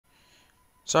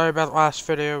Sorry about the last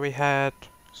video, we had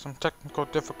some technical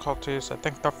difficulties. I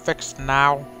think they're fixed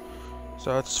now,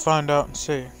 so let's find out and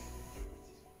see.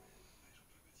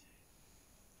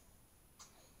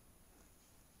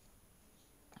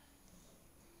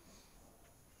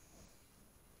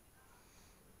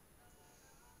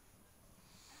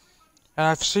 And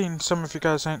I've seen some of you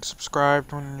guys ain't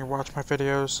subscribed when you watch my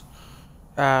videos.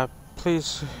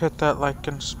 Please hit that like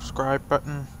and subscribe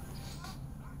button.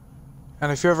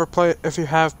 And if you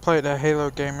have played a Halo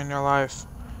game in your life,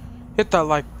 hit that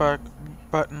like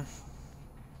button.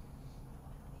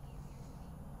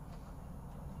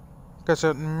 Because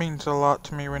it means a lot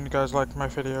to me when you guys like my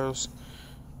videos.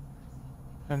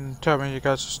 And tell me you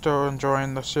guys are still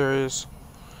enjoying the series.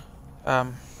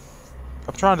 I'm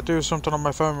trying to do something on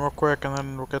my phone real quick and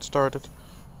then we'll get started.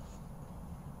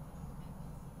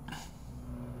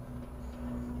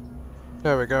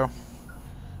 There we go.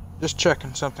 Just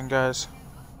checking something, guys.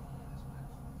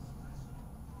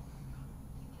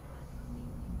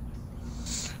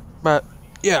 But,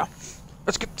 yeah.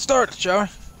 Let's get started, shall we?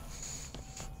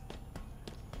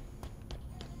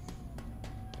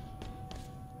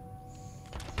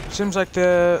 Seems like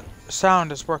the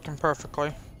sound is working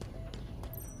perfectly.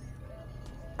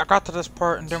 I got to this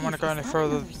part and didn't want to go any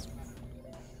further.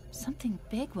 Something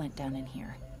big went down in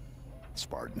here.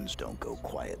 Spartans don't go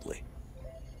quietly.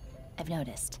 I've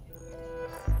noticed.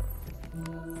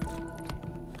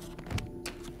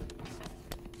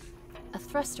 A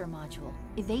thruster module.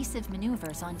 Evasive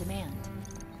maneuvers on demand.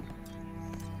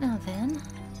 Now then,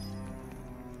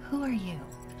 who are you?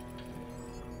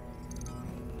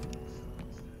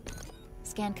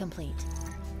 Scan complete.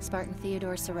 Spartan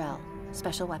Theodore Sorrell,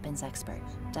 special weapons expert.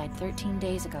 Died 13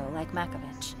 days ago, like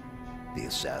Makovich. The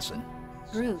assassin?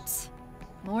 Brutes.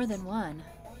 More than one.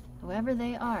 Whoever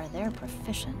they are, they're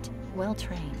proficient,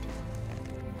 well-trained.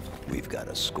 We've got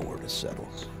a score to settle.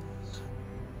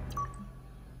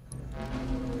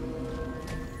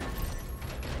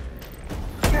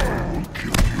 I will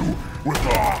kill you with a...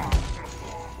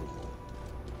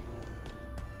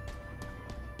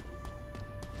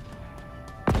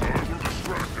 I will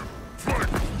distract him. Fight!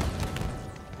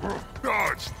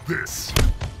 Dodge this!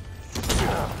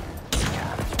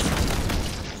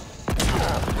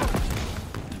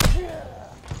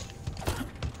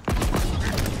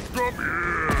 Come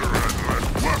here and let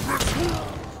weapons...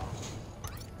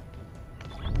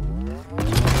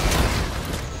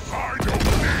 I don't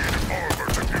need armor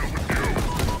to deal with you.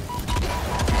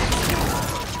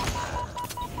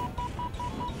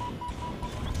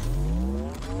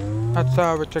 That's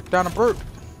how we take down a brute.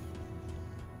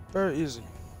 Very easy.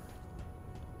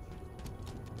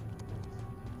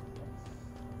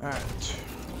 Alright.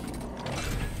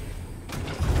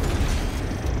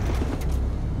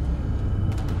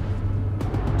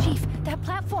 Chief, that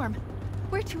platform!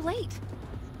 We're too late!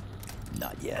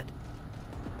 Not yet.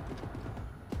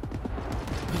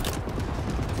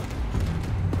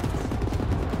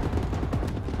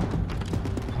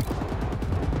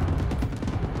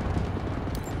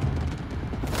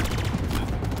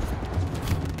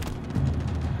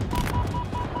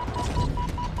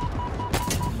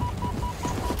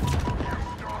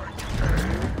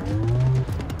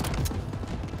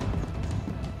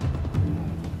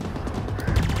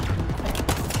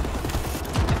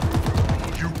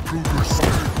 You prove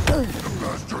yourself. The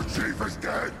Master Chief is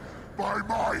dead by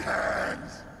my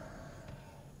hands.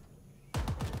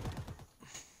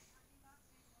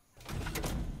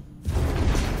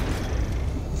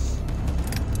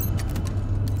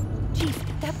 Chief,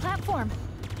 that platform!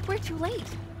 We're too late!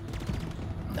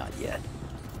 Not yet.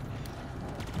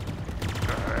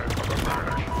 The hands of the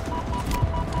banished.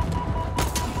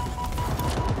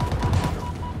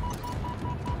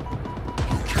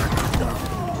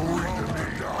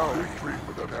 Victory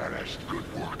for the banished. Good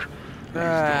work. Let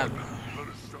us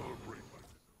celebrate.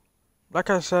 Like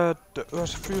I said,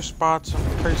 there's a few spots and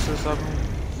places that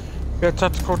we had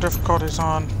technical difficulties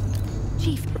on.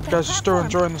 Chief, If that you guys are still platform!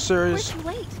 enjoying the We're series, too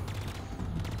late!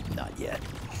 Not yet.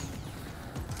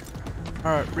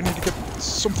 alright, we need to get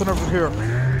something over here.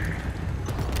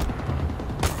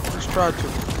 Let's try to.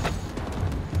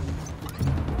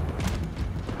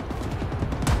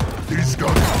 These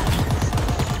guns.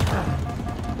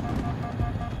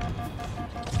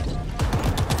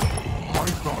 I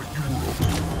thought you were.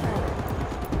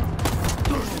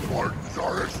 The Spartans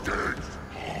are extinct.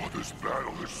 Oh, this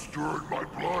battle has stirred my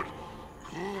blood.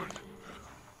 Good.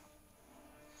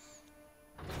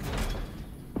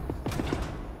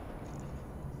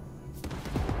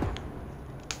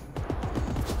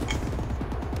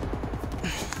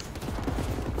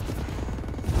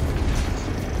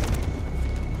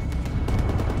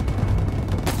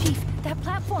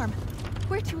 platform!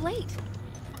 We're too late.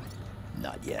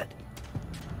 Not yet.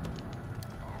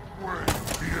 Wait,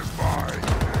 he is mine.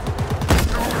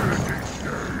 Humanity's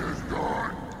day is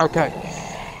gone. Okay.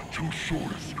 Too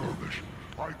short a skirmish.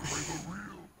 I crave a real.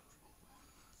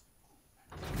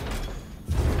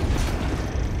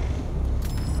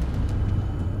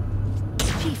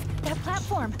 Chief, that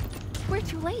platform! We're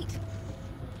too late.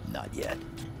 Not yet.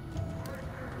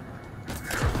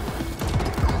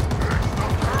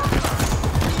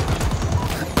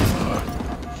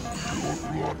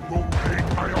 Your blood will paint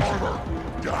my armor.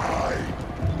 Die.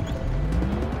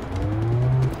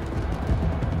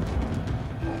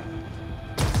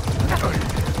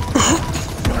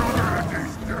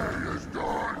 Humanity's day is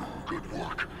gone. Good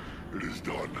work. It is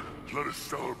done. Let us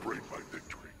celebrate my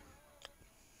victory.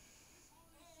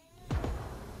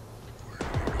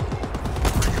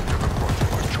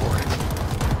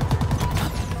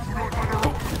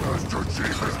 Master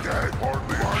Chief is dead.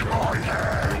 Hardly by my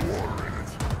hand. Water in it.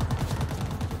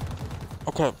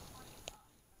 Okay.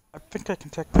 I think I can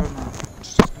take those now.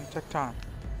 It's just gonna take time.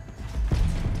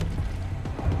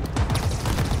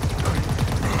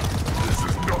 This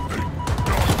is nothing.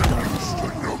 Nothing. You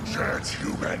stood no chance,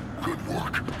 human. Good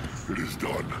work. It is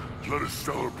done. Let us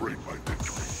celebrate my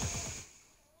victory.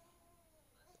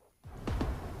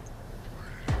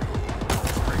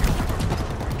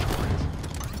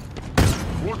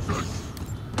 What's this?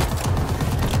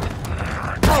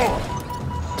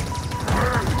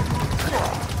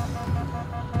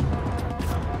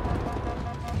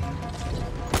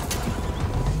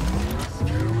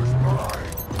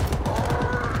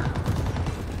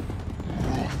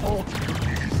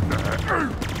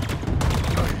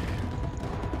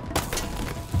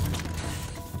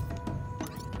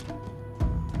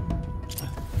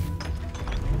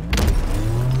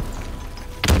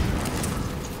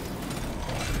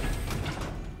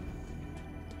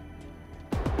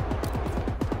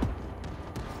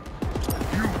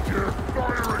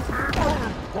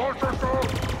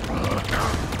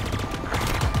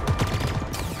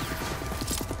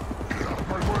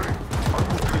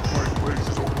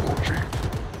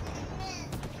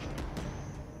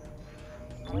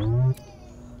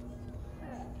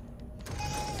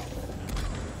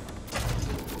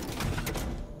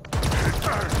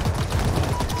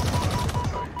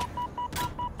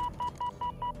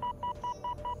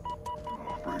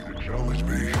 Challenge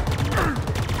me.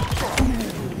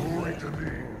 Glory to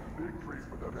me. Victory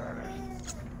for the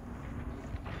vanished.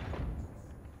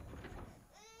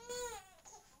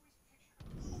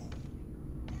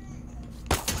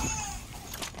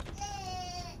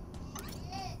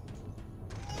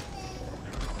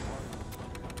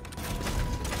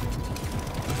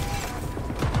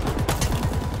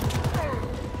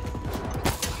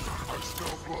 I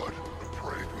smell blood.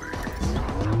 Pray, please.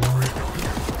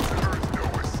 There is no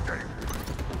escape.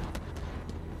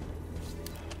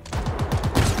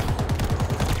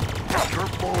 Your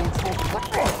bones will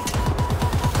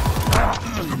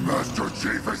The Master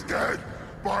Chief is dead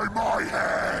by my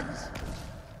hands.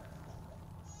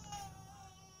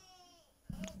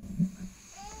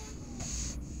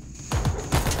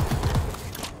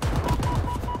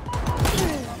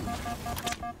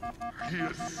 He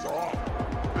is soft.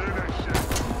 Finish it.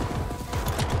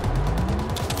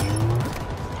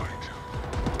 Fight.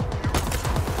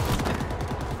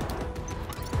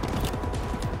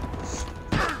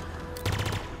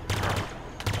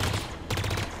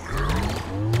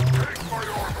 Take my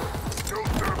armor. You'll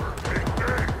never take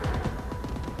me.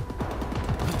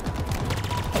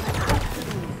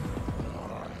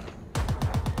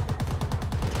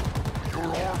 Your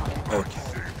armor will not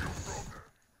save you from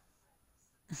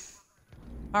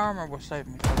My armor will save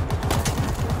me from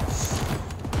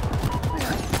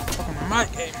fucking my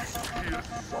game. He is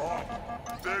soft.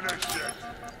 Finish it.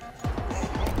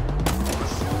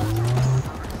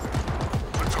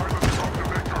 The time has come to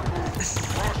make our move.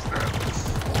 Crush them.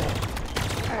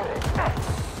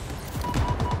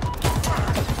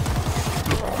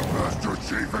 The Master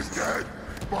Chief is dead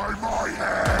by my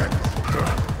hands.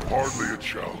 Hardly a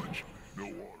challenge. No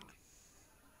water.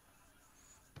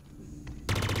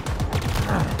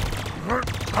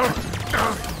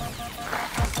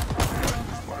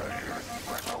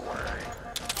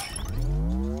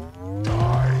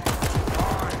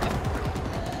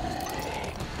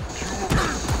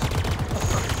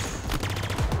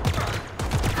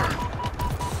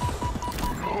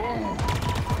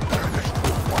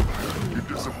 You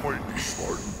disappoint me,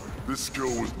 Spartan. This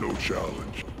skill was no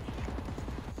challenge.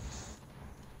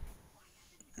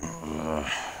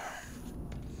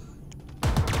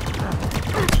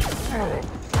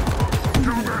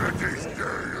 Humanity's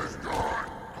day is gone.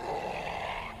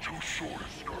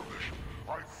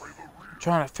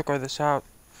 trying to figure this out.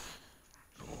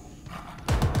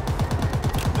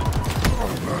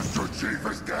 Master Chief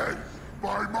is dead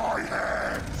by my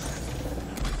hands.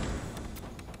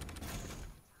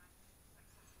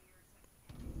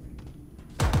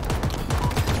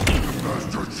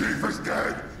 Master Chief is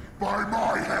dead by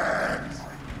my hands.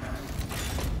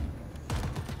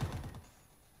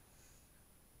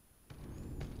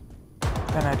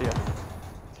 An idea.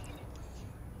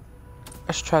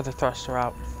 Let's try the thruster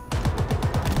out.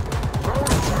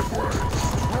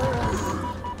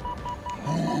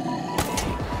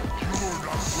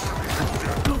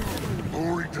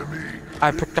 I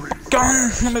picked up a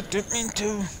gun and I didn't mean to.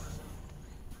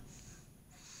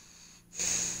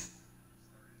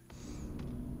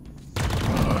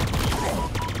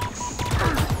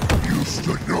 You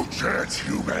stood no chance,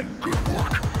 human. Good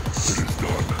work. It is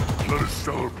done. Let us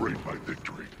celebrate my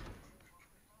victory.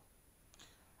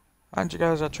 Mind you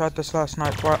guys, I tried this last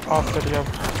night right off video,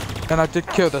 and I did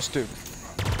kill this dude.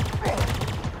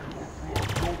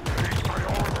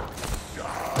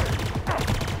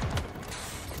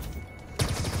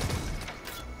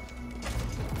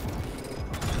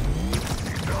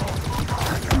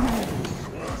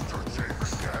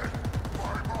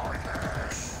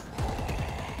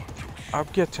 I'll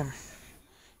get him.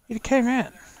 He came in.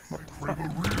 What the fuck?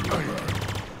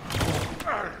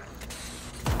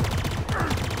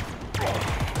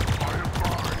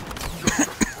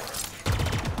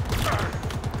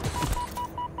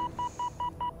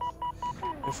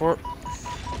 Before.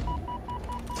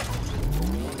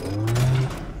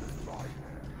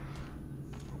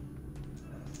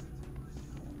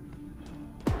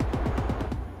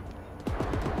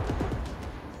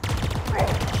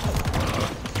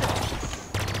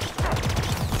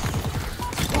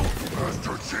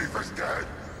 Master Chief is dead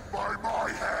by my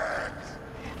hands.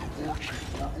 The war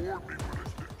chief will reward me for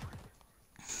this victory.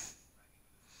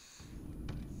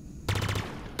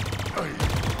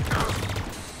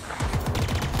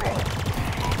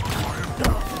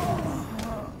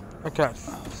 Okay.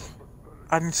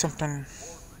 I need something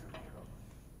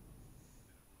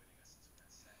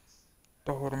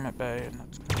to hold him at bay, and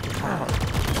that's gonna be kind of hard.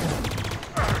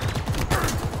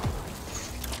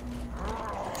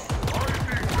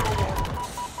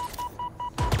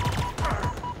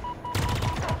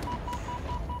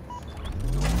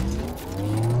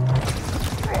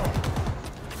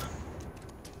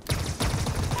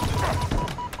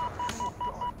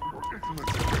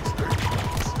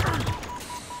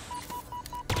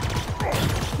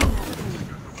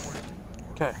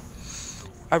 Okay,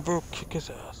 I will kick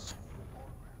his ass.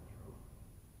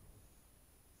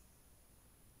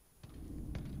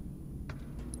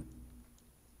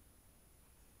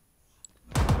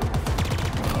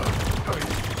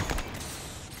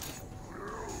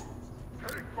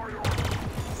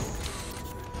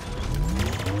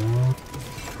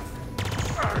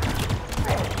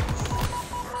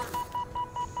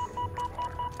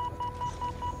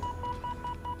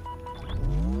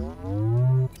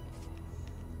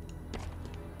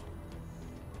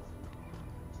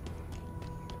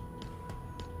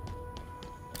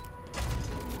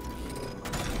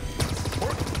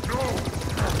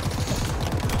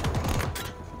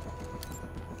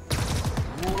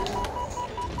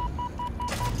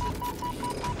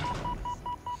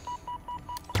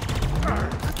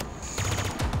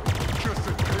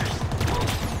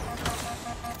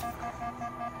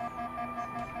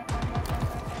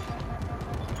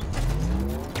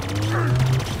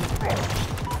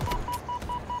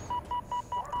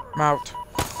 I'm out.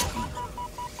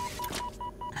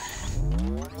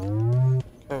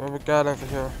 Okay, what we got over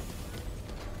here?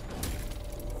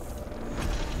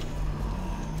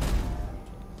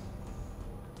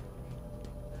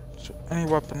 So any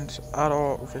weapons at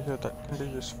all over here that can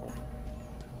be useful?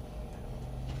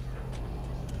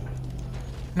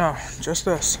 No, just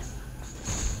this.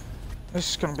 This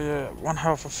is gonna be one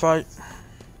hell of a fight.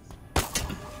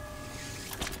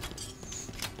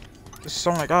 This has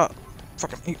only got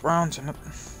fucking 8 rounds in it.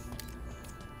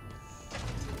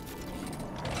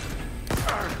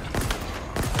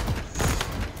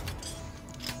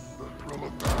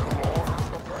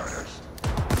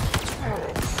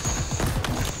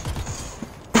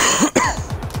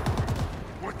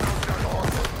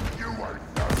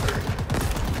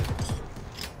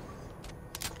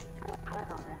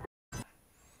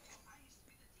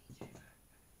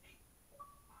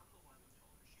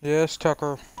 Yes,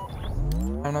 Tucker.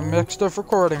 I'm a mixed of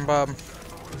recording, Bob.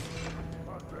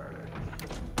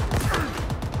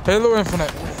 Halo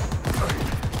Infinite.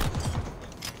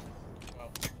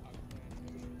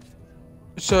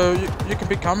 So you can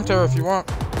be commentary if you want.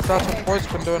 That's what the boys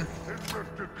been doing.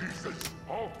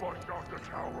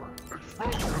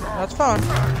 That's fine.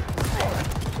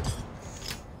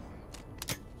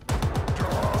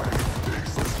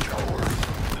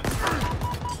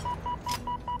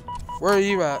 Where are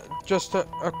you at? Just a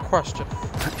question.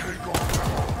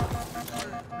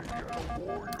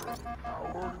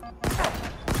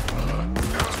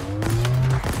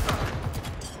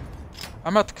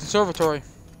 I'm at the conservatory.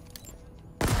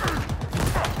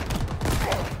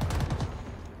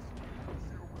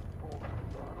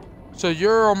 So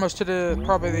you're almost to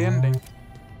probably the ending.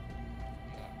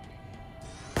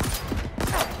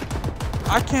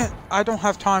 I don't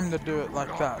have time to do it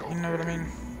like that, you know what I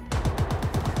mean?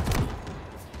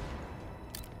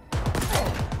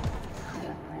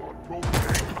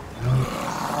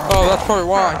 Oh, that's probably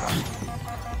why.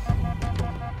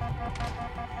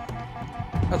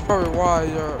 That's probably why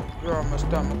you're almost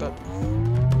done with it.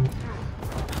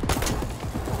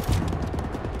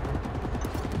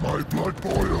 My blood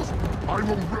boils. I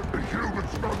will rip the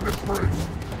humans from this place.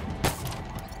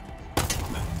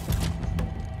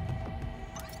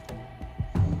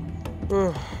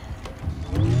 Ugh.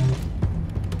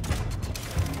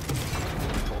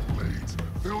 Blades,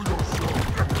 fill yourself.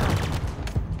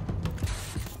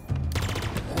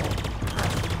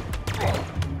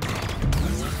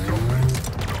 This is nothing.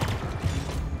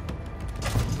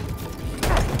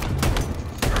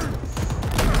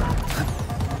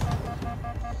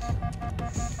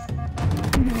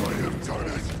 I have done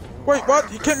it. Wait, what?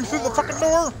 You kicked me through the fucking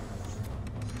door?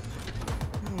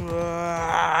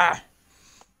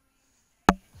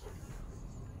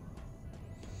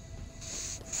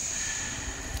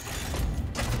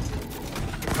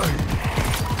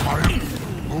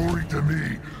 Glory to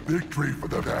me. Victory for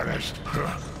the vanished.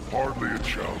 Hardly a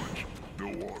challenge. No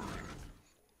water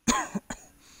in it.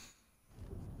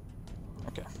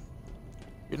 Okay.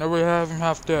 You know we have him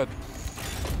half dead.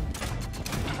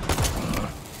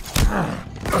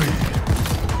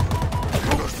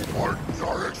 The Spartans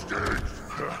are extinct.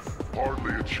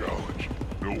 Hardly a challenge.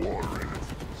 No water in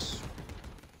it.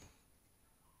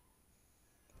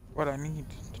 What I need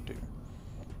to do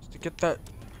is to get that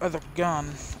other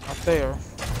gun up there.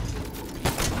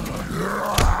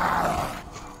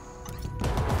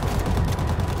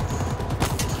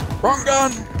 Wrong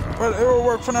gun! But it will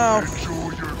work for now.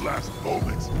 Enjoy your last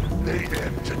moments. They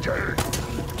end today.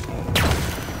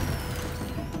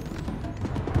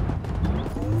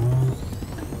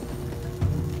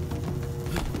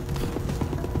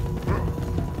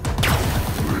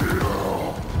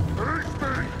 Face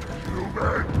me,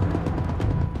 human.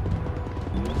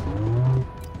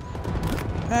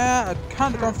 Nah, I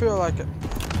kinda don't feel like it.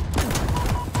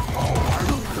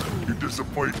 You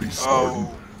disappoint me, Spartan.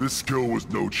 This skill was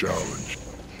no challenge.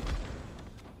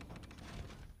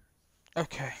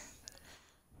 Okay.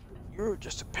 You're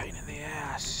just a pain in the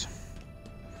ass.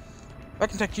 If I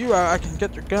can take you out, I can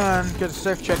get your gun, get a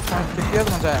safe checkpoint, kick the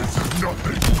other one's ass.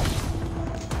 Nothing.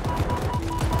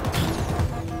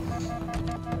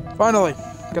 Finally,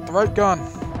 got the right gun. I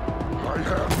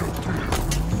have no fear.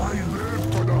 I live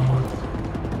for the hunt.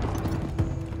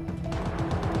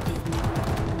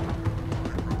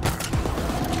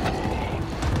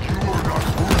 You are not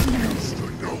worth you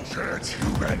stood no chance,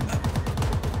 human.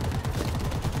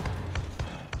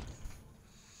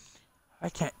 I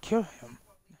can't kill him.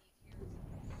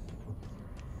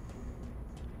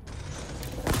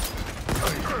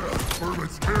 Merlin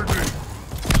scared me.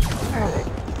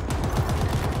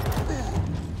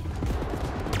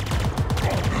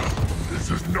 This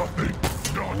is nothing.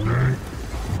 Nothing.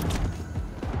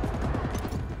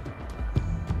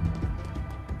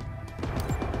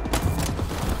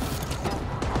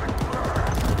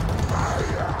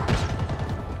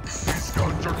 These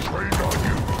guns are trained on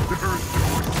you. There is no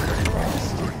escape.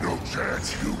 Stood no chance,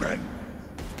 human.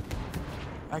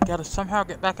 I gotta somehow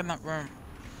get back in that room.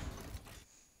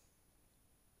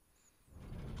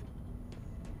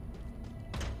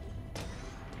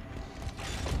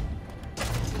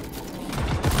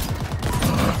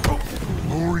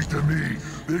 Glory to me.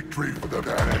 Victory for the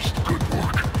vanished. Good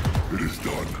work. It is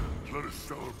done. Let us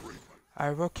celebrate.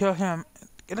 I will kill him,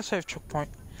 get a safe checkpoint,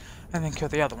 and then kill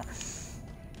the other one.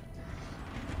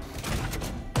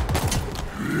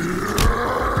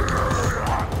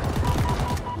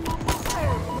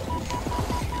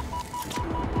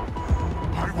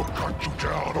 I will cut you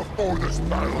down before this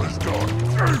battle is done.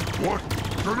 What?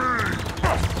 To me!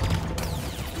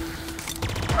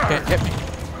 Can't hit me.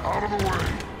 Out of the way.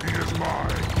 He is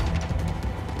mine.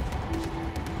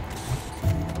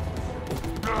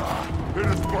 It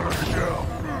is but a shell.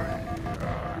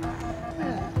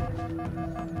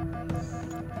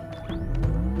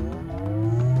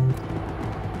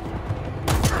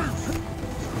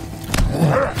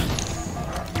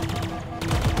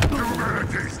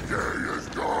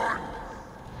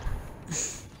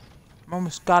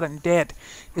 got him dead.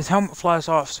 His helmet flies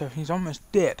off, so he's almost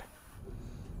dead.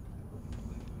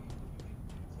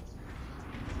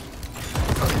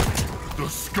 The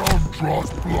scum draws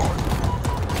blood.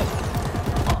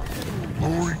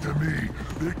 Glory to me,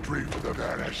 victory for the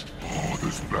vanished. Oh,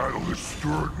 this battle has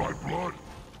stirred my blood.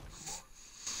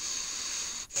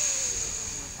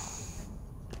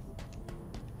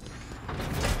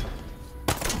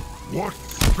 What?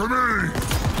 To me!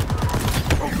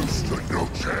 You stood no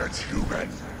chance, human.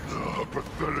 A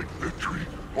pathetic victory,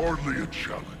 hardly a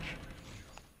challenge.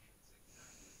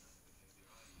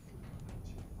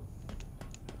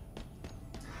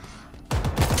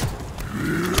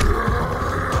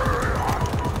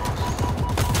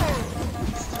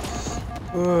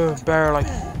 Barely.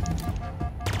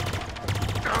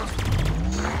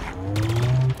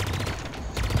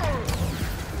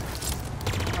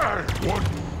 What?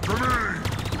 To me!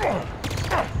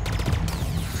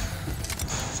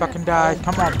 Fucking die.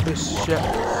 Come on, piece of shit.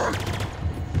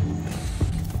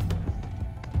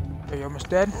 Are you almost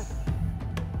dead?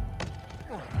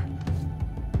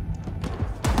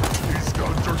 These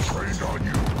guns are trained on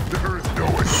you. There is no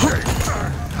escape.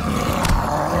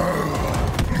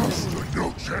 You stood no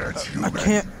chance, human.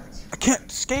 I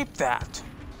can't escape that.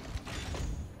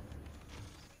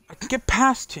 I can get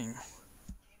past him.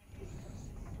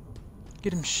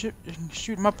 Get him shoot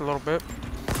him up a little bit.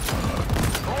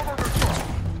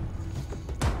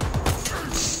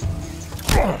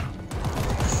 You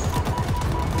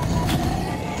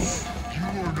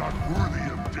are not worthy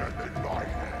of death in my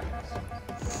hands.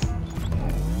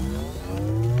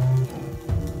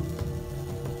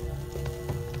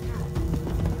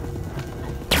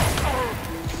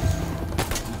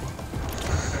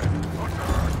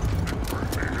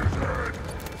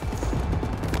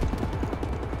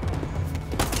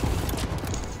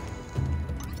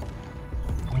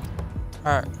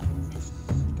 Alright.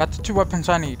 Got the 2 weapons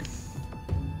I need.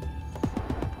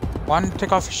 One,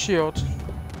 take off his shield.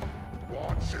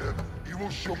 Watch him. He will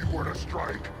show you where to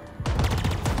strike.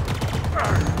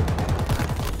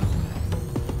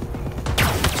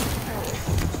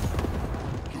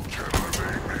 You can't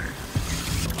evade me.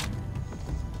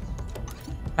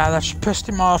 Now that should pissed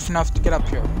him off enough to get up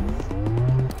here.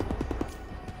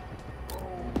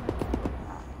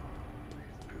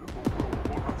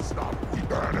 Stop. He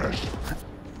vanished.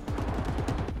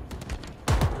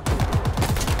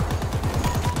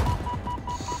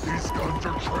 These guns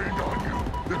are trained on you.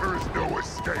 There is no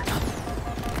escape.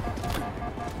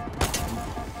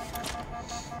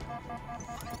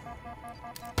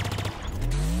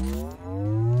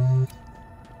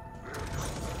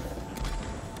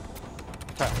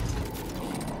 Okay.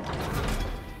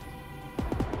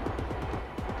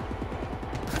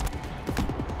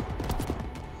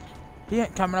 He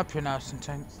ain't coming up here now since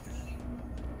I...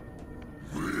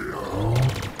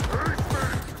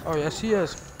 Oh yes he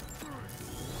is.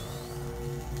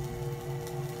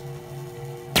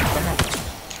 Come on.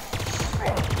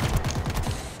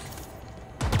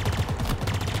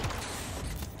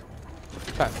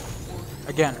 Okay.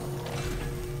 Again.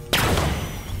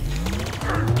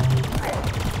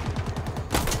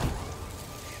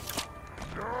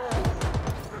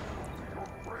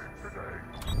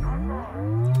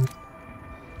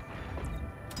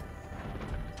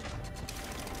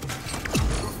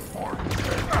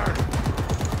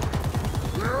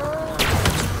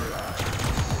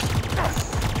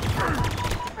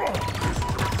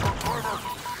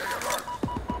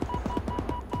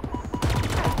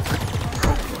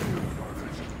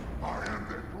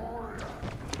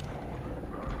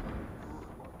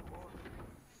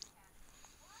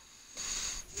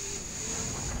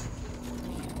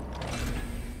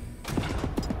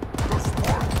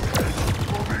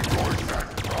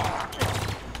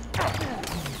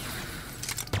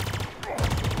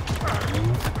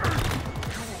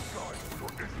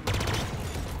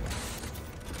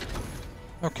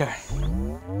 Okay. These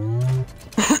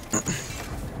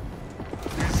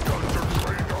guns are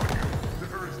trained on you.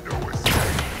 There is no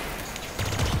escape.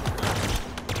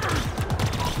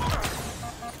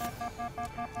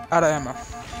 Out of ammo.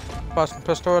 Boston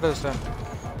pistol it is then.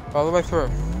 All the way through.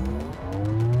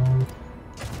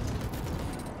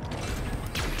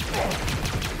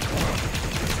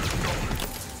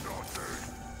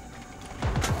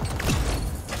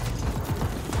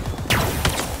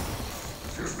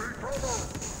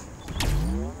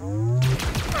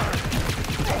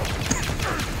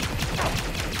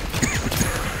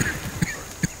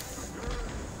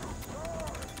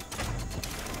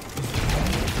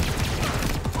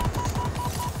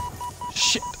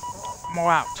 Shit! I'm all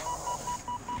out.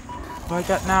 All I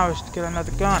got now is to get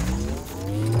another gun.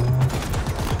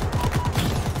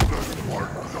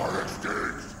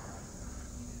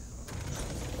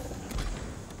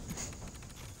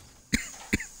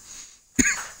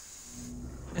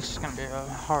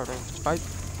 harder to fight.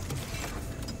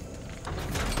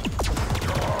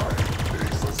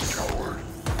 Faceless coward.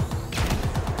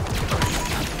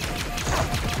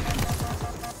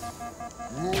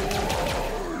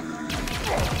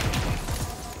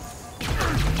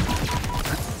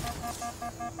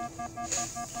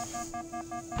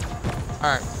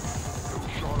 Alright.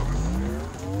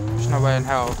 There's no way in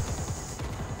hell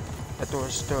that door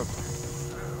is still open.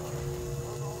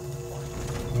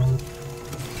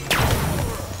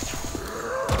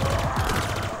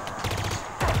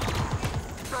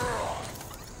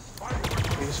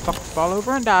 Please fuck fall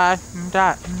over and die.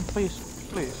 Die. Please.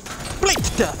 Please. Please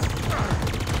die.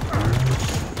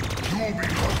 You will be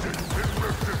hunted and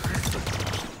ripped to pieces.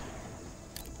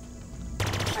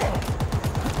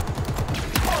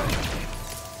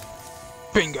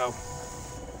 Bingo.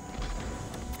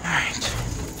 Alright.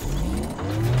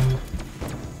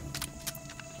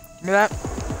 Give me that.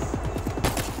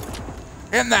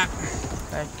 And that.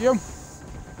 Thank you.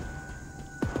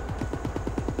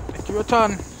 Thank you a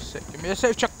ton. Give me a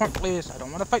safe checkpoint, please. I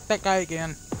don't want to fight that guy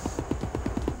again.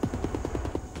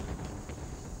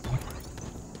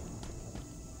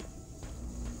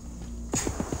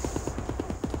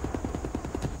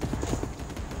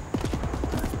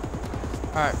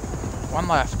 Alright. One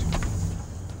left.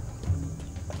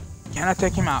 Can I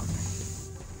take him out?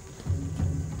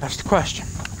 That's the question.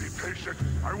 Be patient.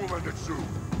 I will end it soon.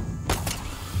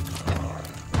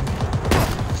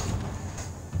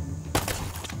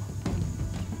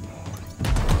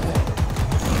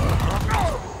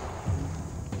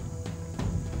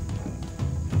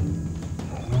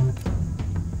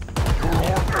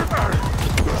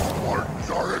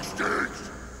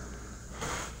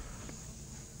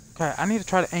 Okay, I need to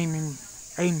try to aim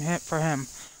hit for him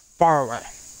far away.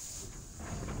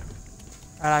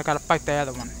 And I gotta fight the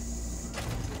other one.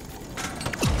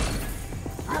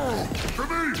 To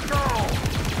me now!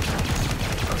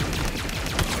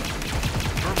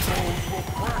 Your bones will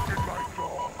crack in my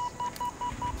jaws.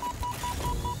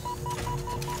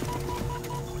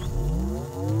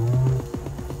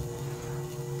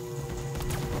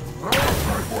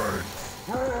 Right way.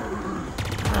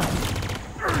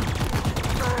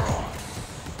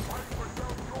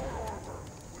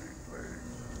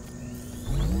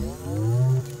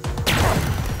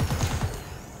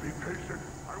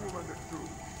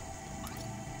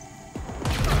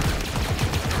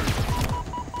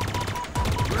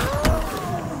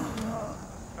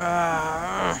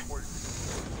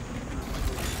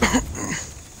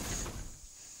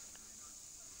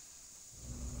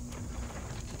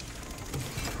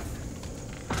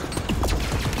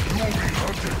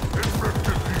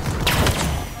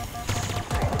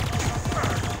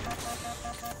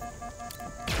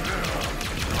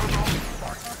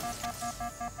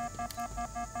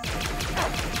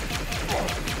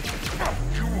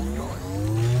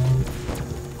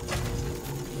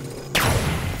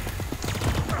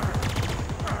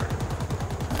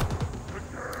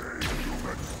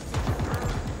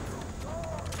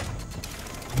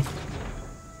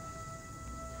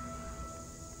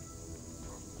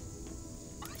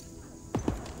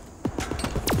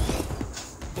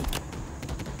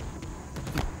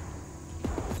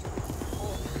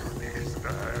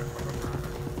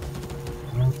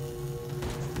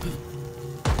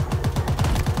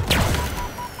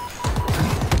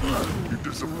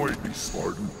 Disappoint me,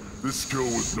 Spartan. This skill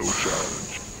was no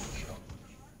challenge.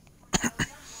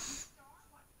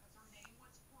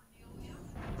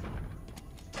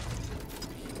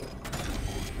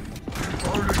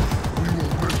 Spartan, we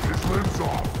will rip his limbs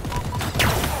off.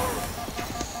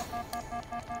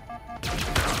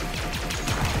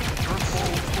 Your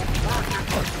bones will crack in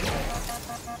my jaw.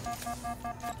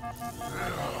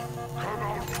 Come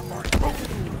out to my boat.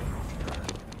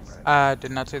 I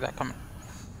did not see that coming.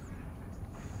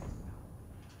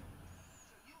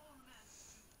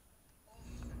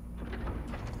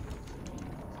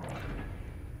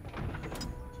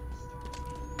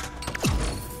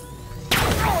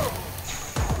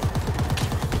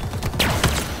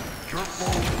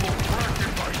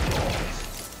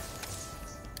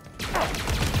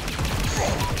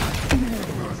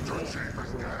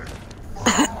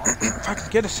 If I can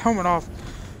get his helmet off,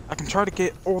 I can try to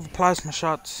get all the plasma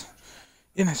shots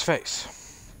in his face.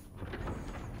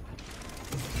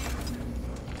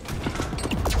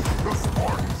 The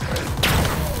Spartan's head.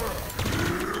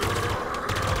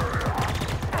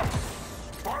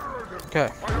 Okay.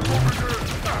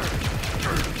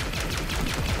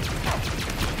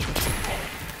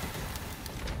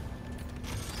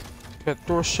 Get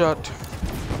door shut.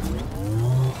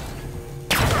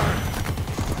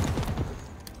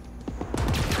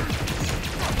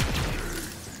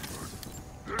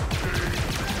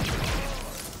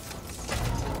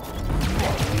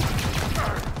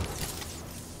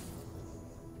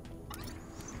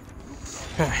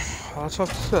 Okay, let's hope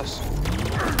it's this.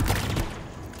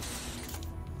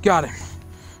 Got him.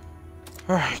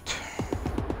 Alright.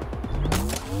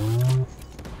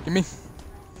 Gimme.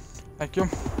 Thank you.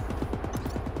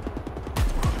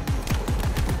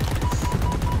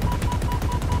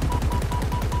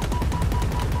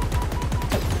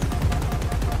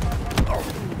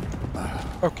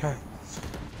 Okay.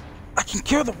 I can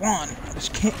kill the one, I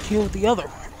just can't kill the other.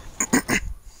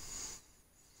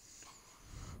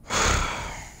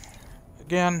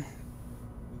 Again,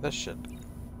 this shit.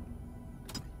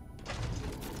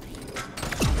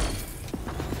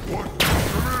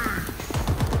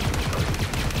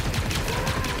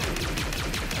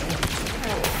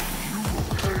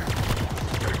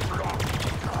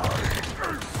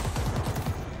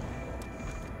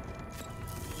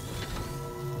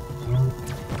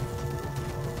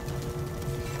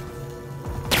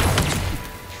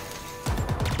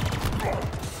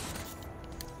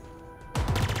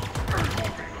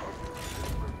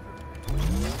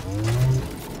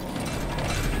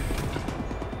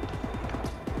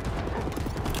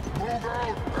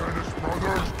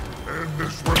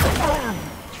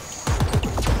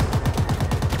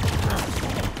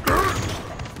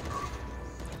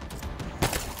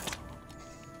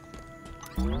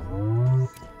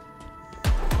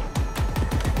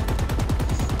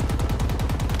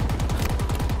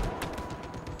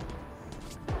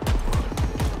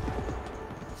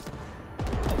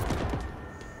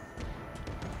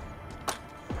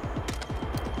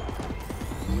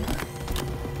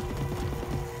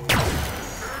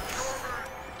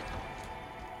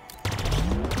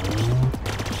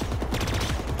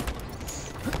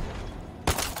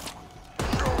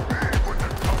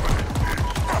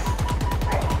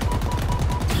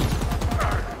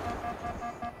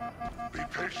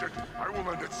 I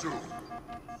will end it soon.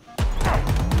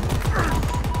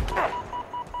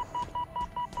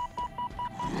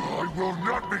 I will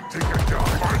not be taken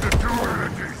down by the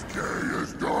humanity's day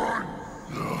is done.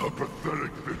 A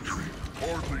pathetic victory,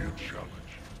 hardly a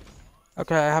challenge.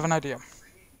 Okay, I have an idea.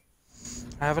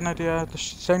 The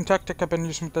same tactic I've been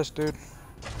using with this dude.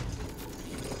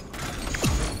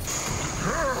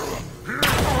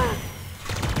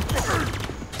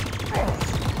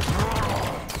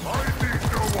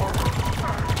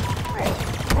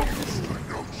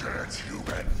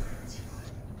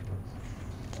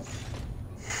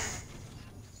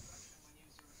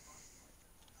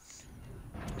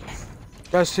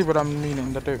 You guys see what I'm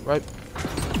meaning to do, right?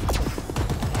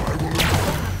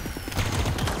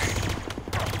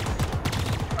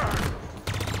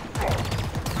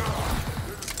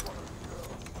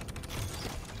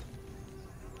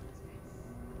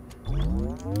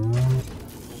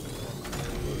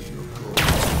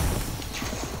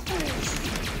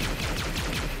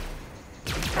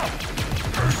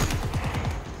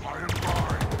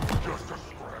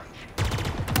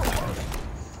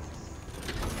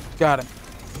 Got him.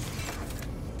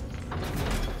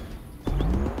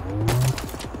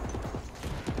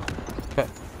 Okay,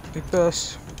 take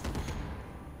this.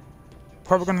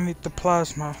 Probably gonna need the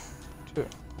plasma too.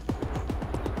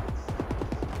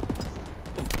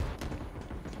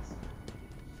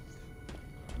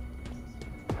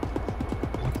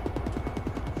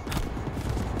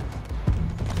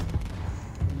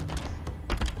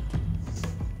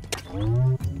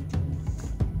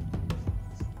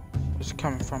 Where's it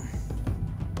coming from?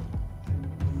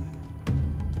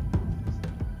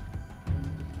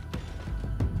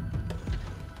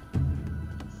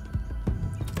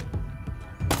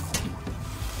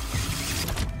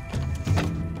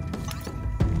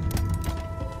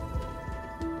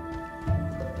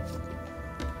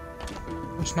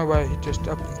 There's no way he just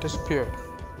up and disappeared.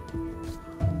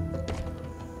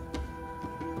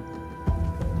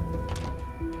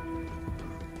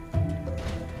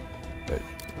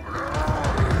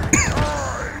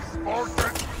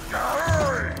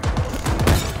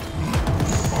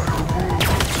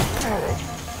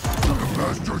 The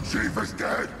Master Chief is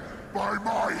dead by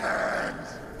my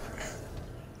hands.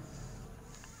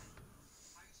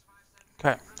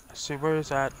 Okay, let's see where is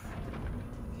that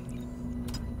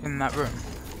in that room.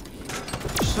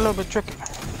 Just a little bit tricky.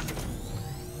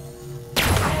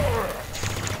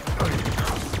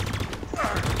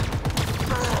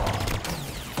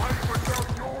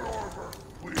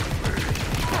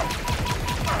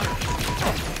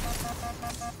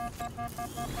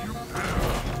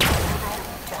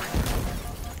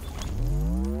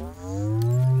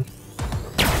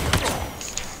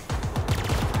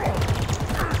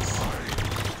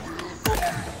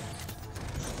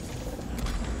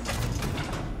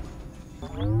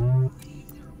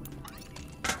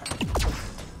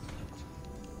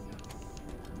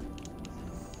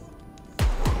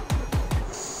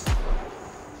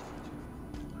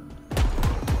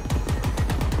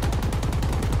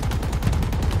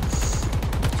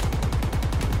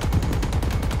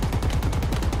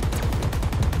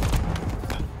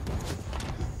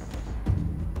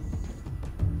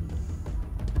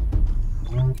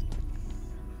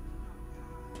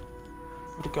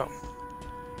 we go.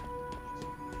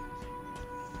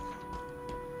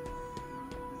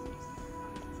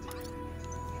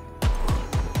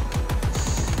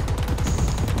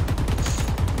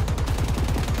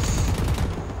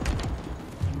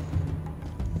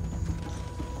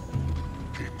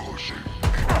 Keep pushing.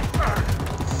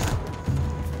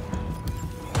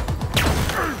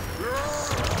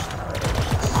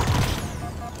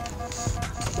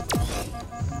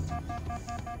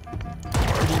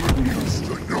 Used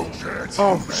to no chance.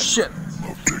 Oh human. shit! A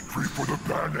victory for the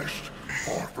banished,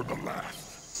 far from the last.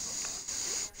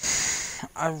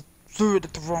 I threw it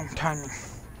at the wrong timing.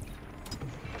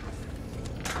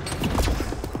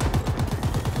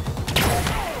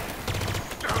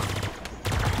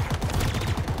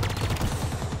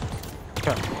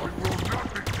 Okay. We will not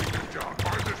be taken down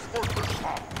by this worthless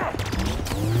mob.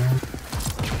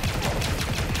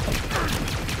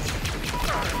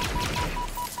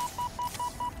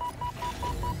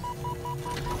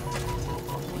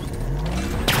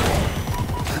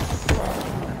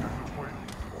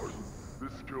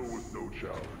 This skill was no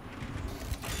challenge.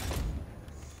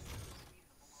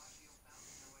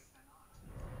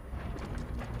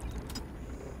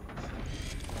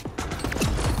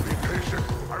 Be patient.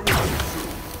 I will be soon.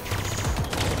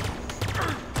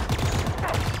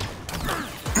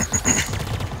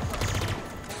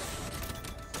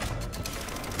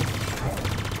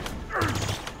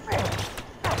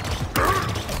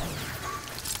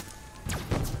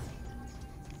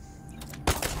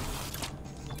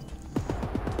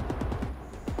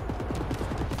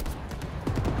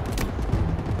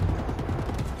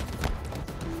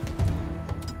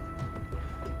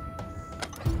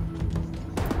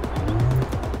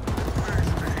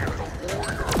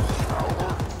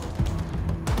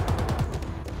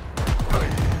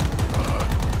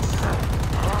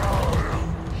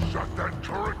 Shut that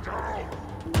turret down!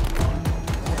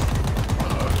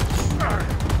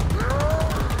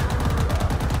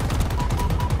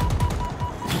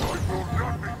 I will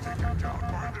not be taken down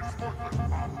by this worthless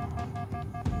mob!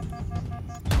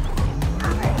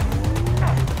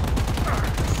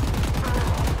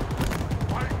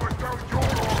 Fight without your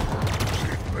armor,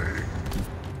 weakling!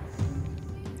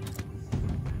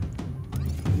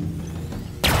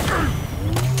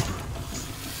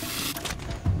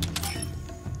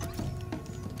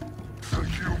 The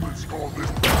humans call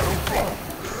this battle.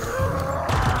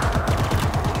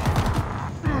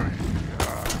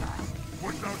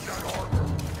 Without that armor,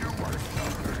 you ain't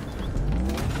nothing.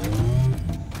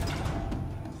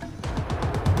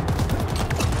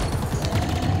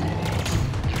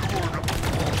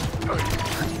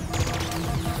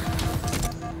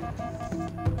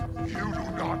 You do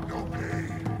not know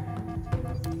pain.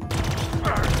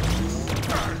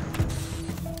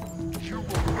 You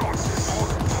will not be part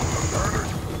of the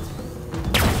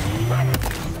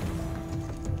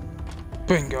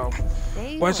Bingo.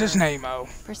 They What's his were name, oh?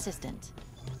 persistent.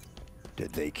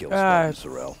 Did they kill Spartan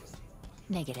Sorrel?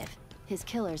 Negative. His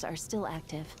killers are still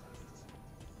active.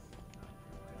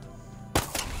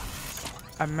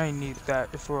 I may need that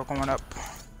if we're going up.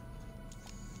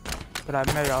 But I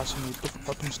may also need different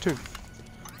weapons too.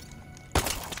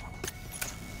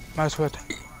 Might as well.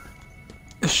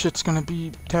 This shit's gonna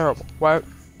be terrible. What?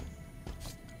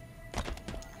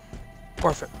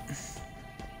 Worth it.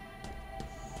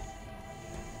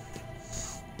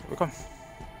 Here we go.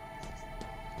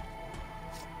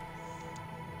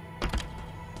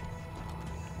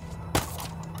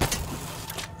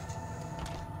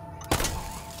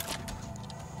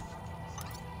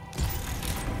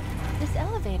 This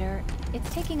elevator, it's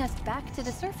taking us back to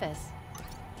the surface.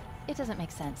 It doesn't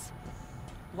make sense.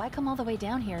 Why come all the way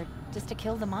down here just to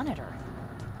kill the monitor?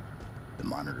 The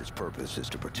monitor's purpose is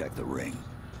to protect the ring.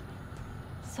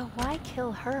 So why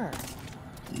kill her?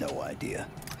 No idea.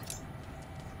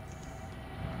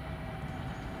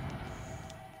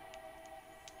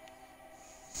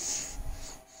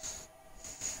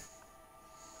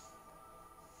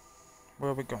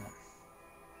 Where are we going?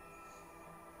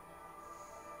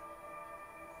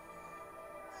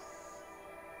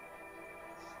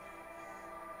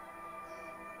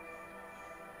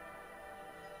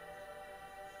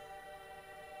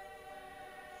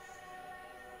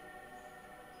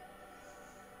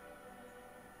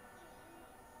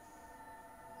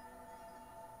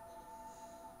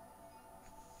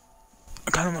 I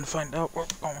kind of want to find out where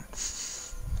we're going.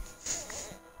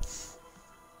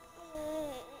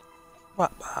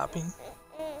 What, Bobby?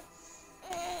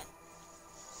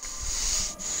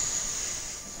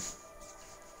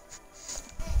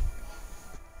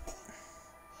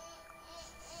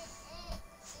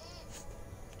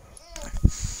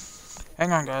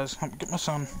 Hang on, guys. Let me get my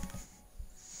son.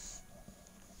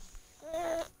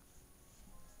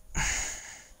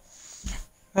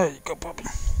 There you go, puppy.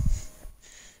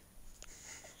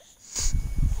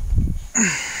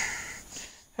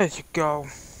 There you go.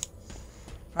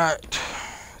 Alright.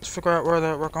 Let's figure out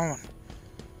where we're going.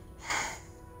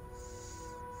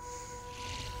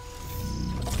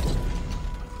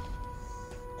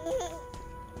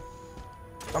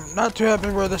 I'm not too happy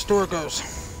where this door goes.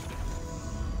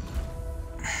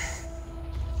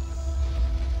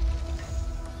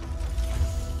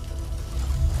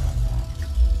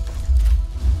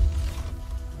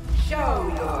 Show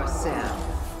yourself.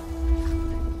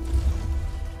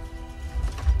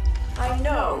 I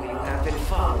know you have been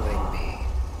following me.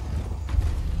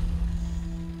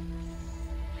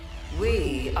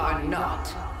 We are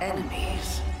not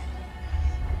enemies.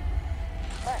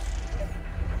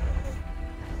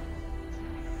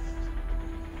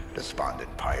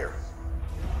 Despondent pyre.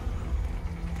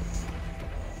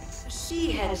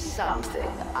 She had something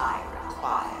I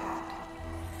required.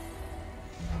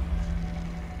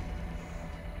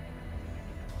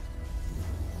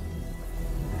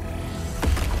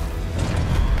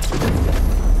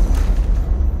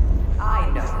 I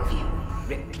know of you,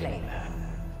 Reclaimer.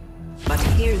 But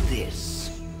hear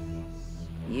this.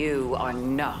 You are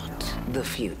not the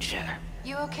future.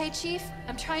 You okay, Chief?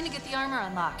 I'm trying to get the armor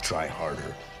unlocked. Try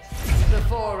harder. The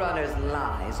Forerunner's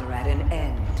lies are at an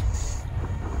end.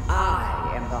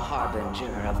 I am the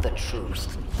harbinger of the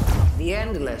truth. The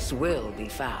Endless will be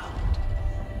found.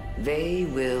 They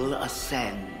will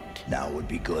ascend. Now would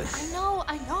be good.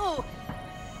 I know.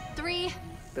 3,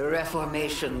 The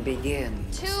Reformation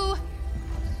begins. 2,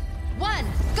 1,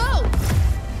 go!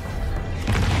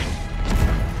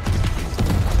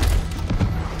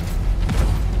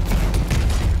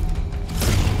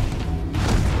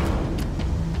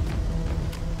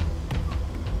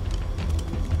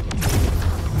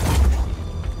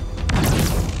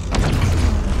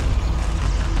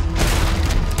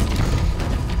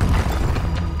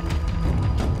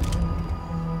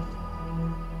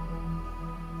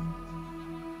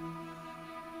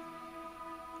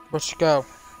 Let's go.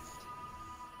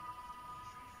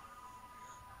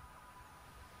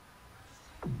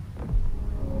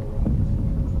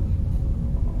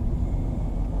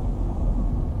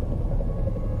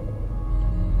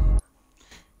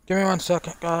 Give me 1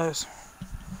 second, guys.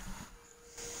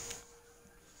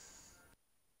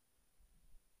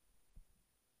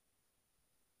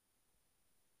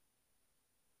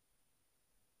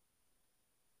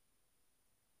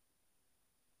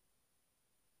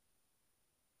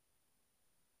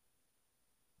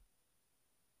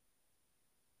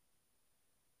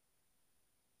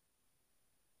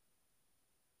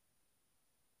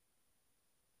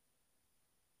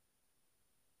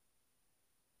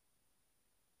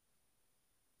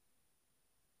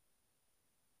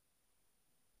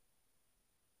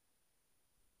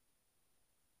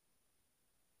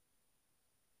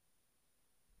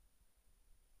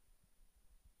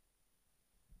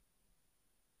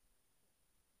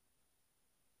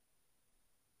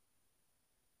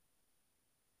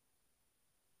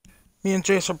 Me and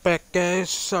Jace are back, guys.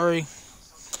 Sorry.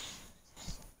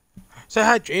 Say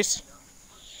hi, Jace.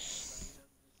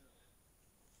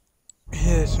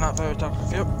 It's not very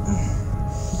talkative. Yep.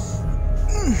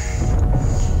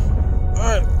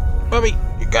 Alright, Bubby,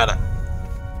 you got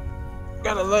it.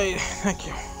 Got it laid. Thank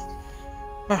you.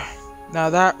 Now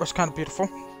that was kind of beautiful.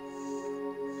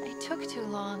 It took too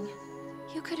long.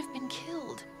 You could have been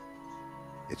killed.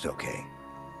 It's okay.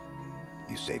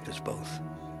 You saved us both.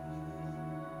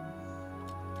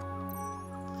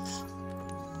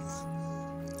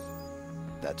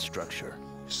 That structure.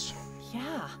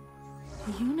 Yeah.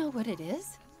 You know what it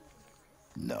is?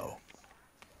 No.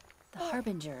 The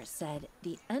Harbinger said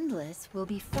the Endless will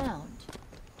be found.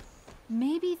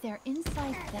 Maybe they're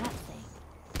inside that thing.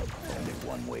 Only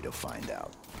one way to find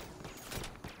out.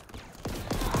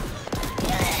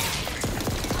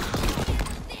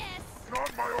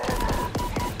 Not my armor!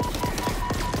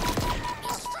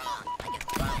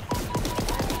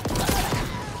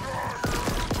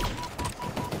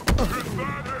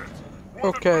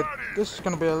 Okay, this is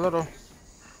gonna be a little...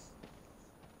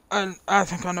 I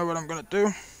think I know what I'm gonna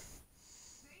do.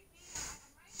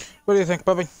 What do you think,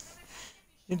 Bubby?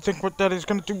 You think what Daddy's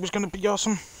gonna do was gonna be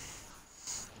awesome?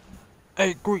 I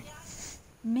agree.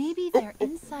 Maybe they're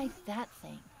inside that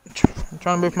thing. I'm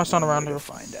trying to move my son around here.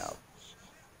 Find out.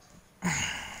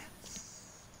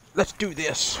 Let's do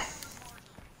this.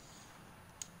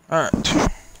 Alright.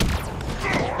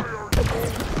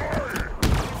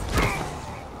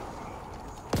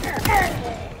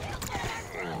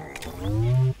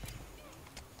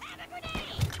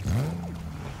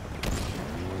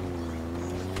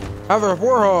 Have a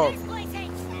warhog.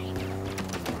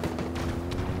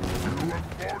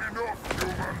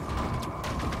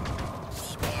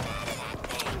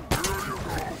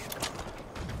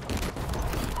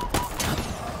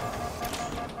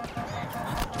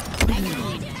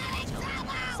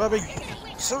 Bubby,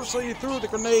 seriously, you threw the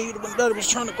grenade when Daddy was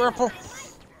trying to grapple?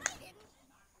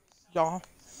 Yeah.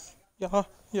 Yeah.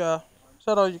 Yeah. Is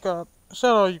that all you got? Is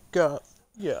that all you got?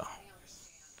 Yeah.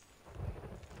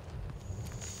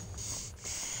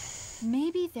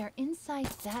 Maybe they're inside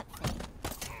that thing.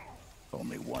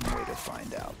 Only one way to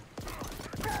find out.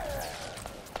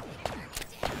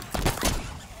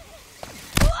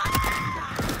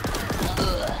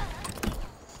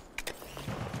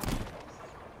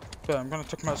 Okay, I'm gonna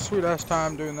take my sweet ass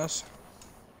time doing this.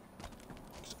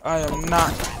 I am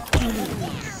not.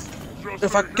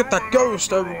 If I get that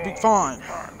ghost, I will be fine.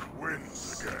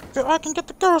 If I can get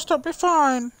the ghost, I'll be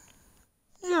fine.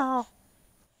 Yeah.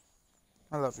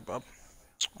 I love you, Bob.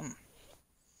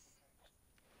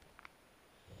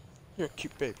 You're a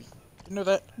cute baby. You know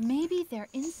that? Maybe they're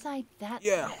inside that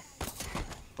Yeah. thing.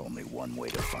 Only one way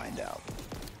to find out.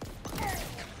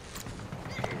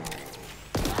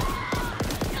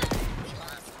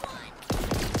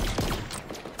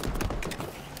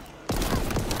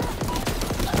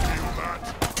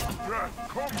 Death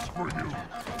comes for you.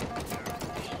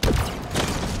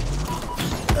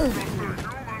 They're human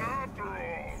after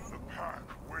all. The pack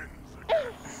wins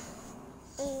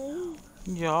again.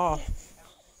 Yeah.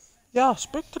 Yeah,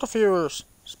 speak to the viewers.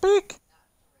 Speak.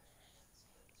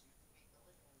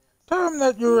 Tell them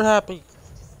that you're happy.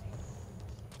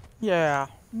 Yeah.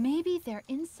 Maybe they're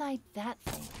inside that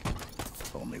thing.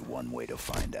 Only one way to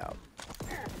find out.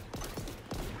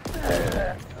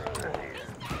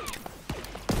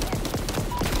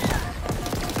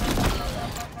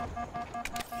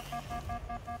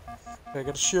 Okay,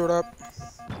 get a shield up.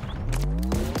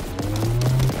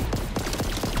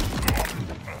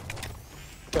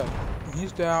 Okay,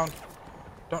 he's down.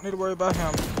 Don't need to worry about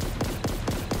him.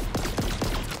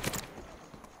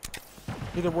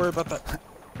 Need to worry about that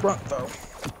grunt though.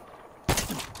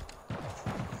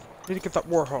 Need to get that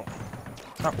warhol.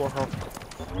 Not warhol.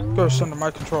 Ghost under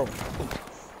my control.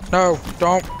 No,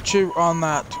 don't chew on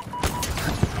that.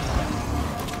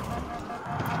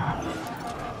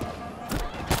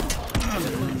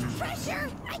 Pressure!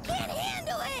 I can't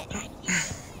handle it!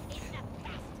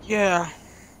 Yeah.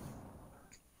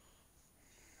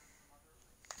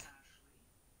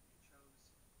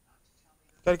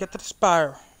 Gotta get to the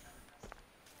spire.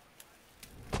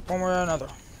 One way or another.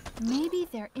 Maybe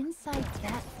they're inside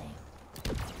that thing.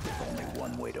 Only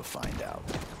one way to find out.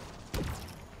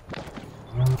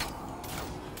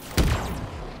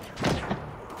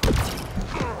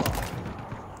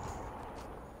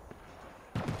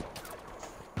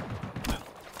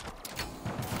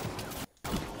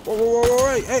 Whoa, whoa, whoa,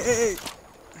 whoa, hey.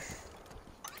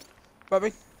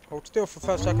 Bubby, hold still for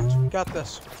 5 seconds. We got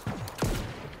this.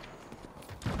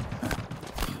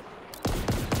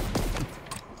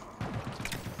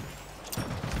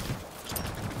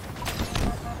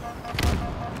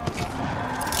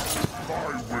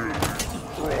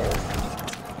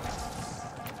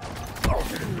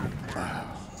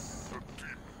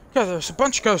 Yeah, there's a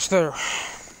bunch of ghosts there.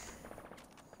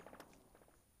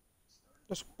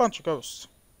 There's a bunch of ghosts.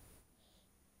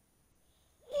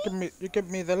 You give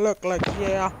me the look like,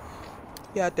 yeah,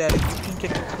 Daddy, you can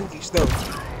get the cooties though.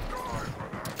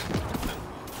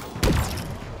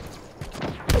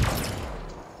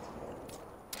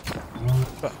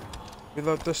 Okay,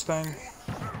 reload this thing.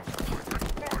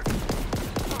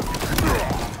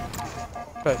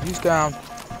 Okay, he's down.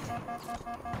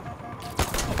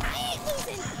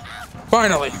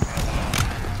 Finally!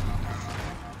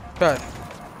 Okay,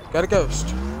 got a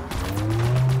ghost.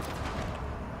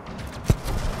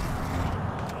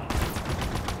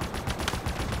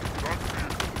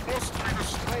 Must be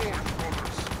destroyed,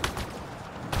 brothers.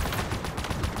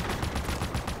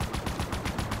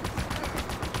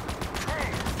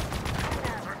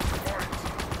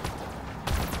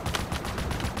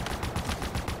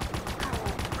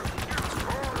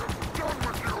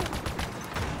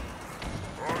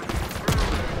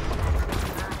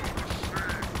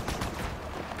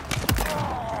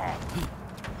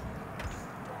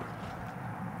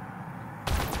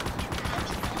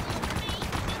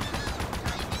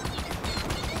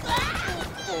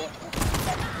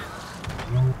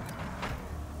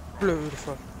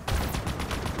 Beautiful.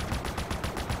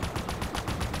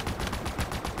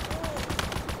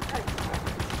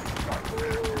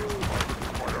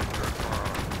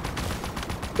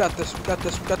 Got this, we got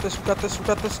this, we got this, we got this, we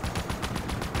got this.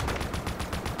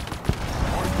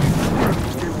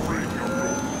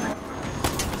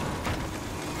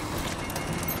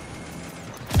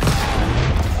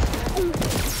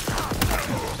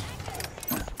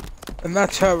 And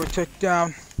that's how we take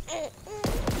down.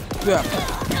 Yeah.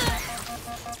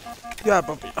 Yeah,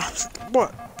 Bumpy.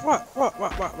 What? What? What?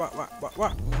 What? What? What? What? What?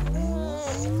 What?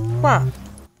 What?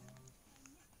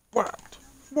 What?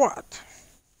 What?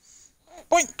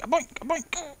 Boink! Boink!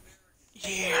 Boink!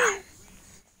 Yeah.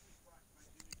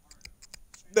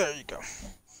 There you go.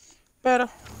 Better.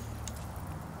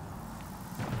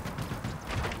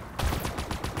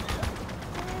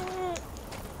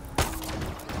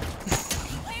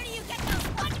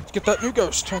 Let's get that new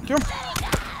ghost. Thank you.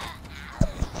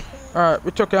 Alright,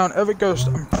 we took down every ghost.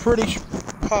 I'm pretty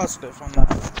positive on that.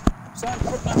 So I'm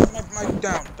putting my mic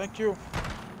down. Thank you.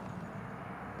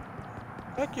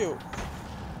 Thank you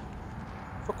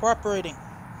for cooperating.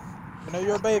 I know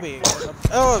you're a baby.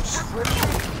 Elves!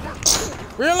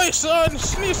 Really, son?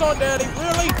 Sneeze on daddy,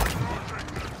 really?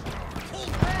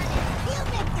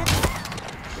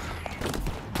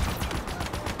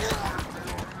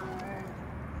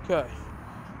 Okay.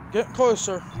 Getting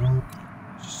closer.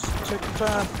 Just take your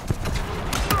time.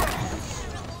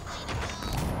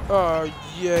 Oh,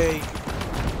 yay.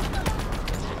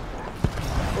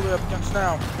 What are we up against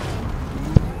now?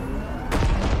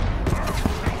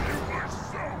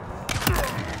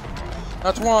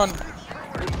 That's one.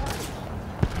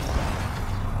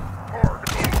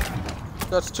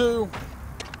 That's two.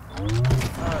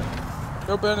 Alright.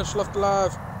 No bandits left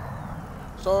alive.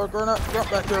 Saw a grunt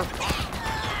back here.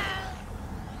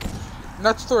 And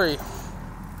that's three.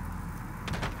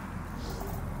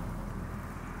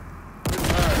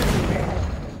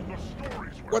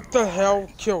 What the hell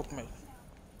killed me?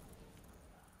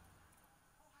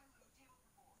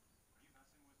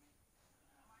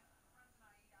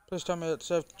 Please tell me it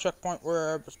saved the checkpoint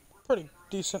where I was pretty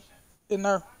decent in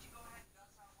there.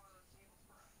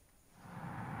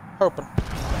 Hoping.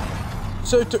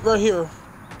 Saved it right here.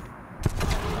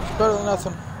 It's better than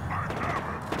nothing.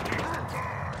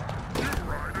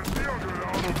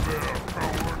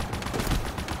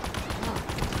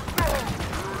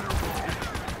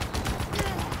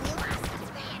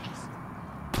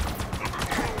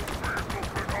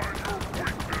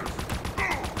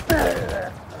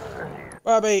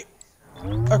 Bobby.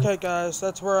 Okay guys,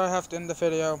 that's where I have to end the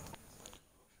video.